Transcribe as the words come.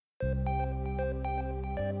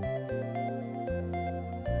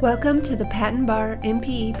Welcome to the Patent Bar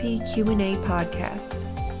MPEP Q&A podcast.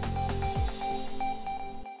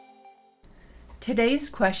 Today's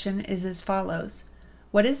question is as follows.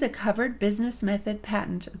 What is a covered business method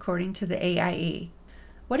patent according to the AIA?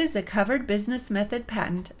 What is a covered business method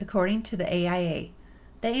patent according to the AIA?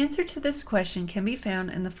 The answer to this question can be found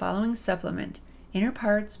in the following supplement, Inter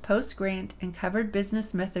Partes, Post-Grant, and Covered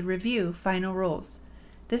Business Method Review Final Rules.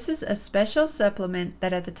 This is a special supplement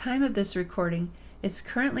that at the time of this recording is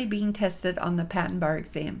currently being tested on the Patent Bar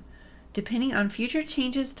exam. Depending on future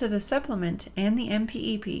changes to the supplement and the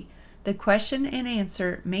MPEP, the question and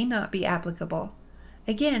answer may not be applicable.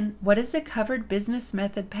 Again, what is a covered business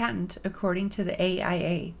method patent according to the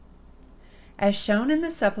AIA? As shown in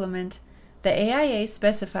the supplement, the AIA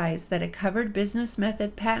specifies that a covered business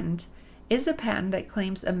method patent is a patent that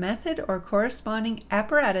claims a method or corresponding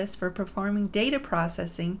apparatus for performing data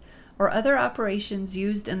processing or other operations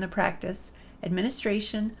used in the practice,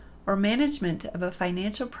 administration, or management of a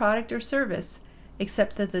financial product or service,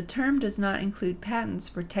 except that the term does not include patents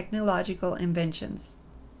for technological inventions.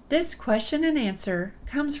 This question and answer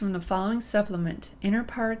comes from the following supplement, Inter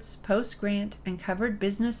Partes, Post-Grant, and Covered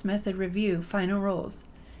Business Method Review Final Rules.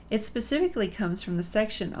 It specifically comes from the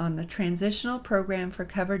section on the Transitional Program for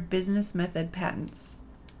Covered Business Method Patents.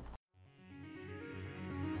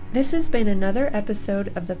 This has been another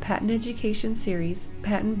episode of the Patent Education Series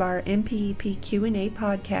Patent Bar MPEP Q&A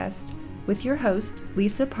podcast with your host,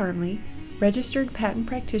 Lisa Parmley, Registered Patent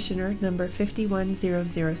Practitioner number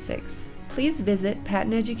 51006. Please visit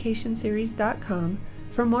patenteducationseries.com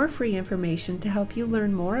for more free information to help you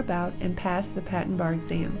learn more about and pass the Patent Bar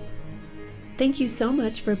exam. Thank you so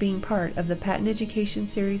much for being part of the Patent Education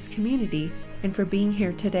Series community and for being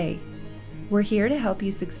here today. We're here to help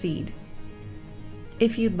you succeed.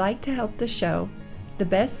 If you'd like to help the show, the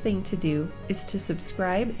best thing to do is to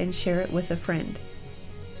subscribe and share it with a friend.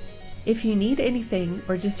 If you need anything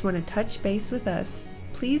or just want to touch base with us,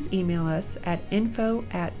 please email us at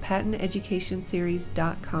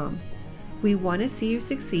info@patenteducationseries.com. We want to see you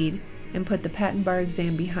succeed and put the Patent Bar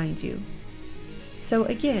exam behind you. So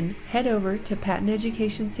again, head over to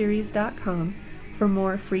patenteducationseries.com for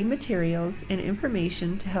more free materials and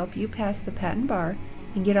information to help you pass the Patent Bar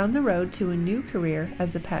and get on the road to a new career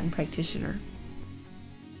as a patent practitioner.